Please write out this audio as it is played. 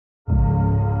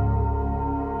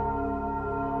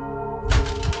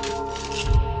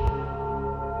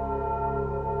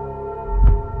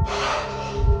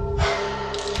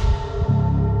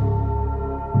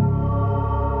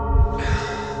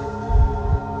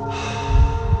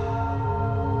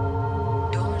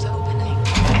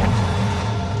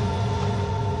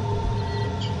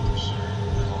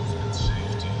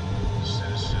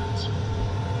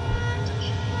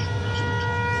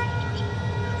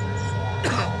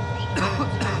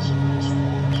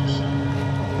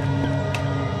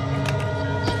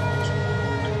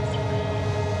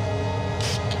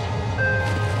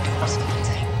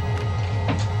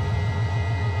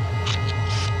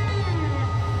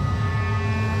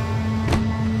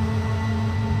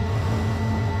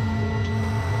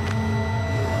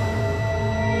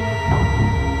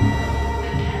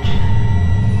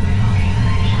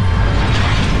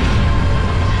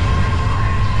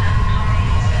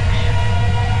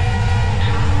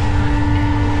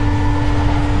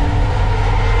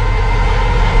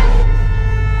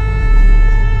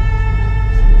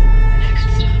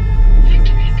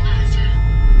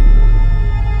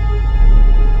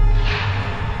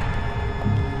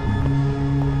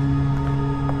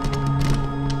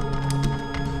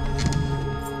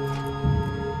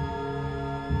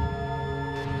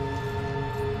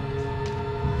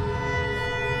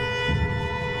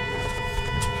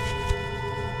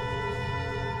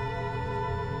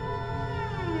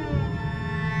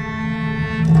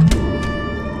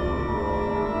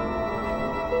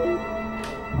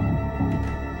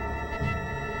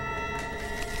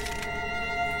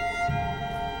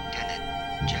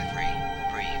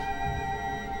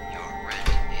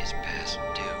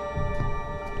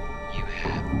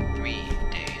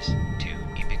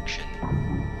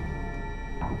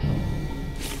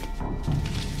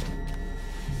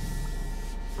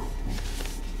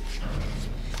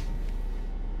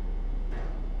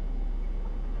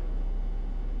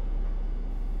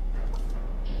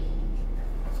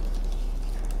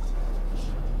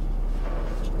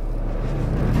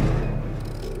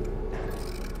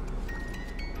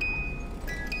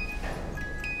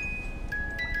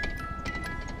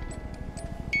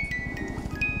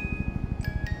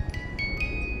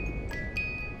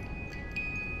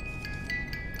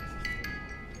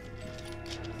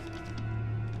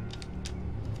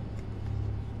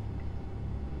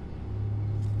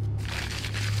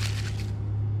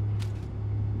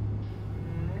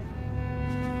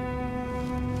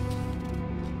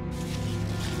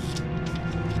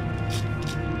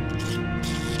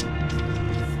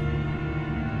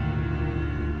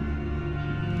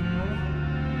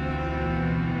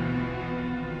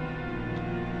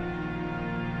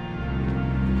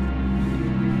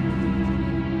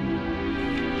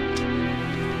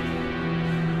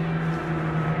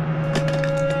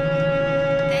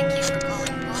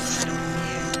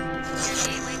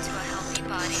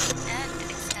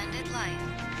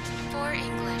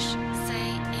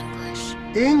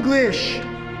English!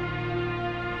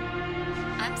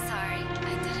 I'm sorry,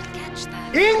 I didn't catch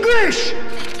that. English!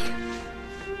 Thank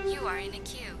you. You are in a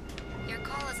queue. Your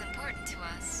call is important to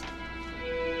us.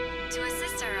 To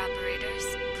assist our operators,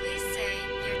 please say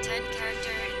your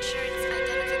 10-character insurance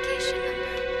identification number.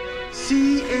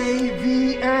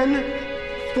 CAVN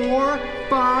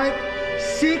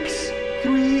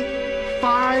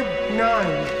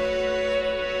 456359.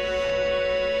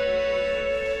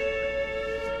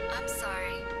 I'm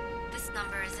sorry. This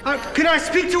number is Can I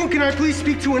speak to him? Can I please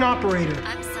speak to an operator?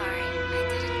 I'm sorry, I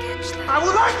didn't catch that. I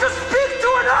would like to speak to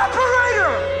an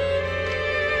operator!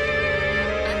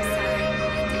 I'm sorry, I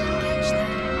didn't catch that.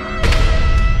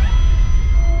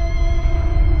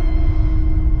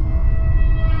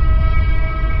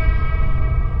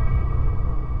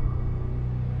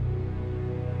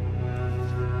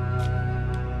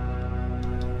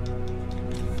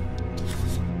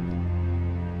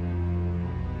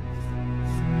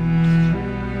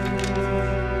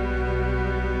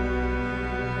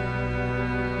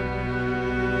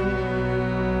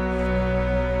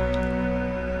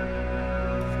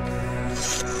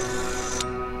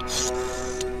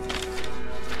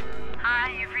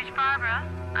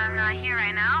 I'm not here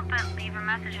right now, but leave a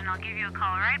message and I'll give you a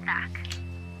call right back.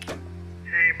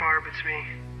 Hey, Barb, it's me.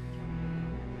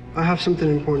 I have something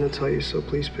important to tell you, so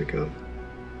please pick up.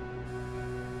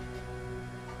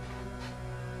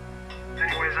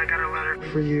 Anyways, I got a letter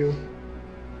for you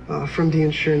from the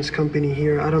insurance company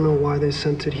here. I don't know why they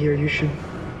sent it here. You should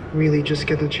really just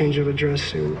get the change of address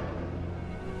soon.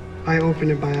 I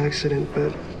opened it by accident,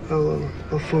 but I'll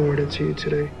forward it to you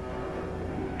today.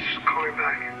 Just call me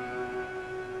back.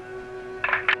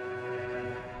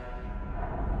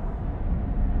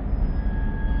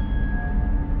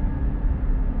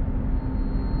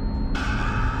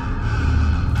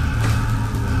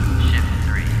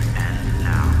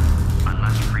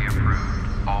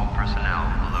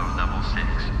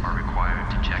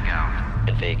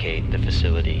 Vacate the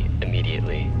facility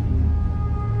immediately.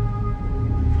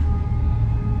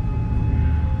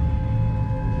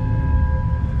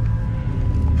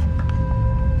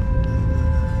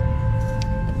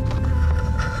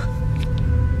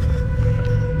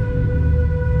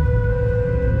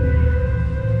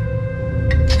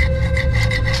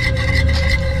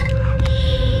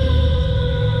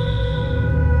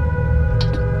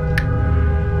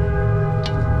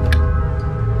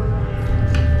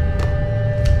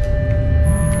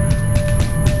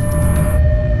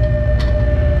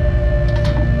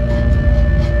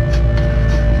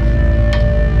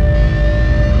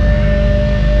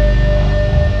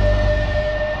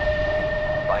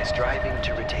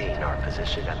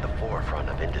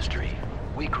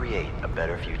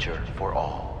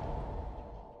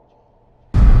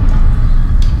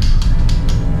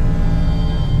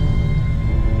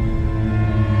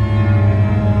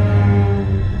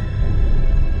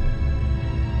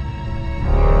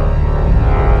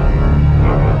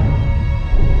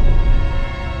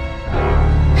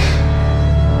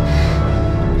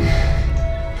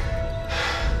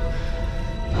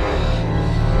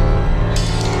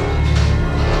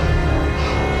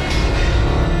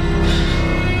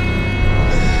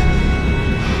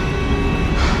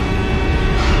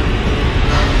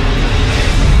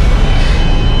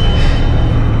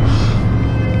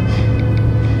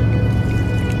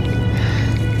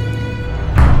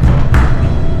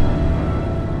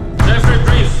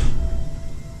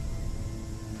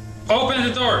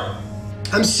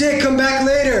 I'm sick, come back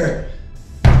later.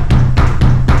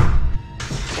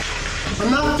 I'm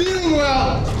not feeling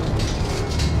well.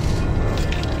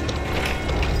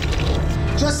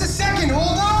 Just a second,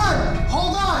 hold on.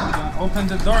 Hold on. Open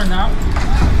the door now.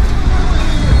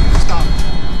 Stop.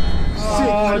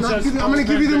 I'm gonna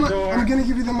give you the money. I'm gonna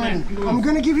give you the money. I'm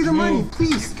gonna give you the money.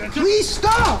 Please. Please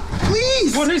stop.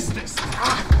 Please. What is this?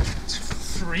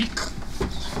 Freak.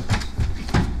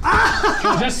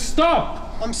 Just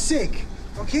stop. I'm sick.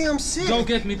 Okay, I'm sick. Go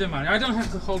get me the money. I don't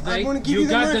have the whole day. I want to give you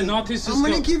the money. You got the notices. I'm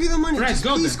gonna give you the money. Right,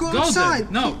 go please then. Go outside.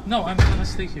 Then. No, I'm gonna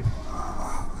stay here.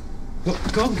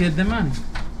 Go get the money.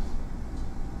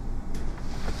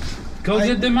 Go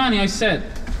get the money, I said.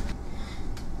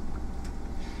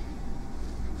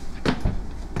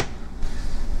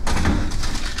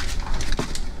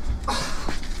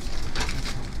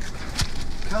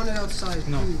 Count it outside,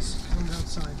 no. Please. Count it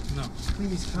outside. No.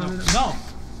 Please, count it outside. No.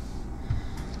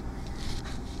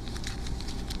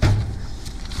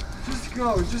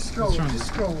 Just go.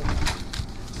 Just go.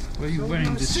 Why are you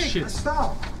wearing this shit?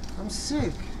 Stop. I'm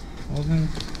sick. Well then,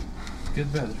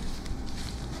 get better.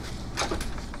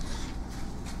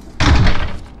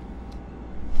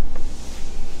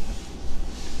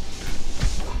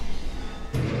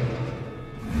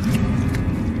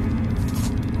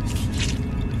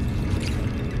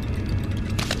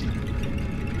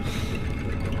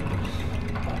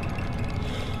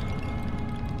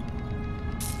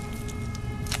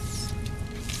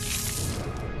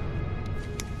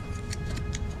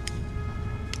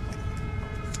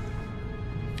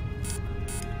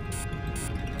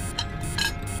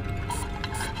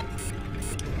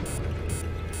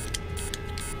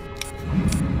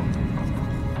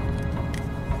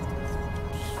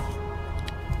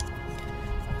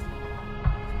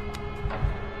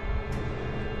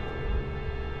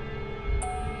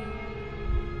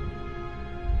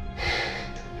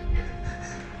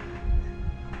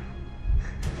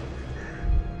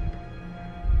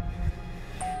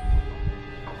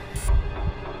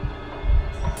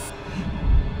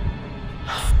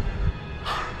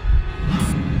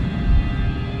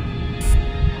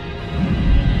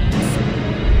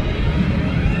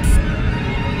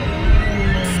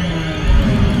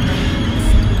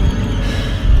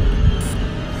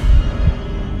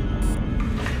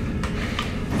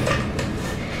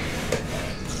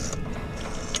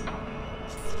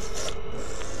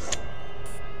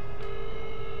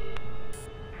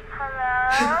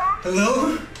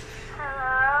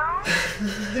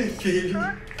 Hi, baby. Who's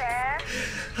there?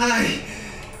 Hi.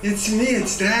 It's me.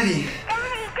 It's Daddy.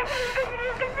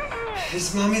 Daddy.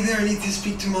 Is Mommy there? I need to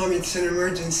speak to Mommy. It's an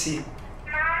emergency.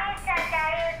 Mommy said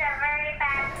Daddy is a very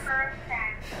bad person.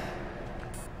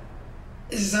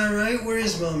 Is that right? Where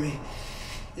is Mommy?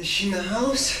 Is she in the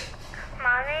house?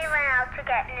 Mommy went out to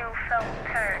get new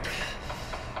filters.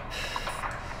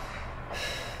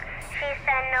 She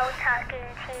said no talking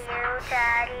to you,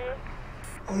 Daddy.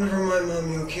 Oh, never mind,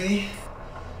 Mommy, okay?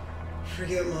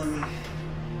 Forget Mommy.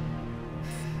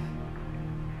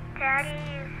 Daddy,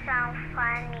 you sound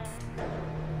funny.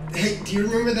 Hey, do you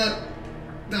remember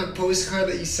that postcard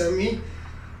that you sent me?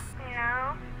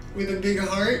 No? With a big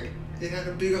heart? It had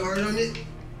a big heart on it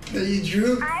that you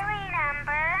drew? I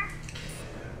remember.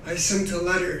 I sent a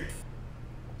letter.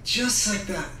 Just like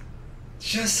that.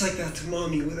 Just like that to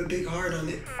Mommy with a big heart on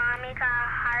it. Mommy got a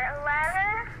heart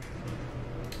letter?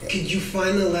 Could you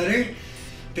find the letter?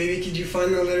 Baby, could you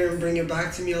find the letter and bring it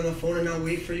back to me on the phone, and I'll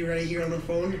wait for you right here on the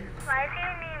phone? Why do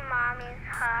you need Mommy's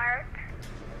heart?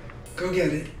 Go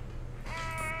get it.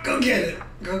 Go get it.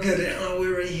 Go get it. I'll wait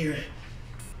right here.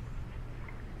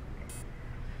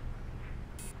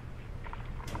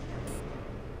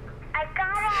 I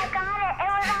got it. It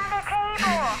was on the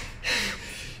table.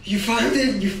 You found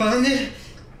it? You found it?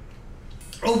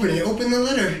 Open it. Open the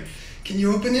letter. Can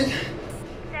you open it?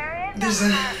 There is There's a a-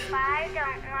 heart, but I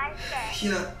don't like it.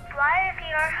 Yeah. Why is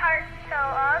your heart so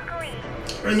ugly?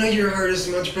 I know your heart is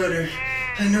much better.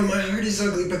 I know my heart is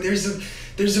ugly, but there's a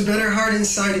better heart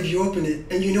inside if you open it.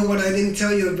 And you know what? I didn't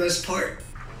tell you the best part.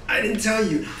 I didn't tell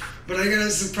you, but I got a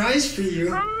surprise for you.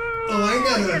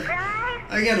 Surprise?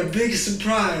 I got a big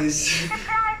surprise. Surprise.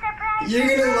 You're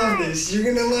gonna love this. You're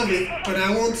gonna love it, but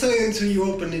I won't tell you until you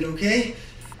open it, okay?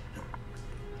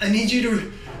 I need you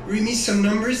to read me some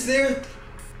numbers there.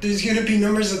 There's gonna be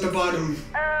numbers at the bottom.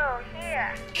 Oh,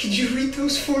 here. Could you read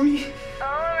those for me?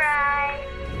 Alright.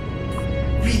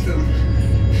 Read them.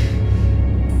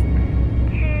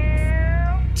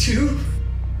 2,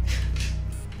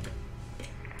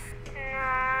 2,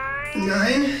 9,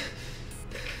 9,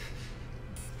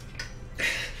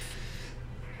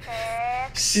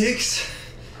 6, 6,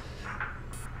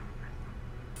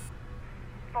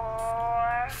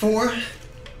 4, 4,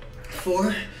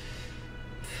 4,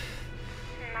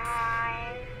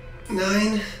 9,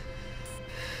 9,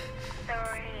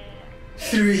 3,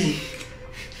 3,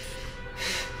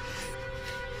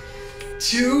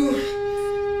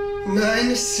 2,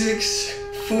 9, 6,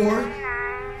 4,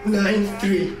 9,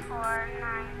 3. 4,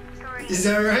 9, 3. Is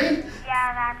that right?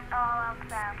 Yeah, that's all of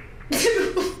them.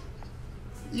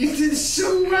 You did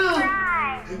so well.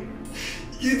 Surprise!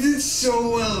 You did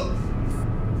so well.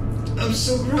 I'm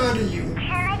so proud of you. Can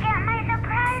I get my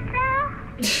surprise now?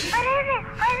 What is it?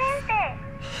 What is it?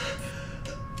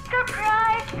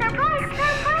 Surprise! Surprise!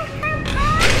 Surprise!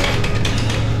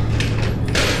 Surprise!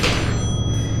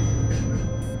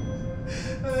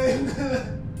 I'm not.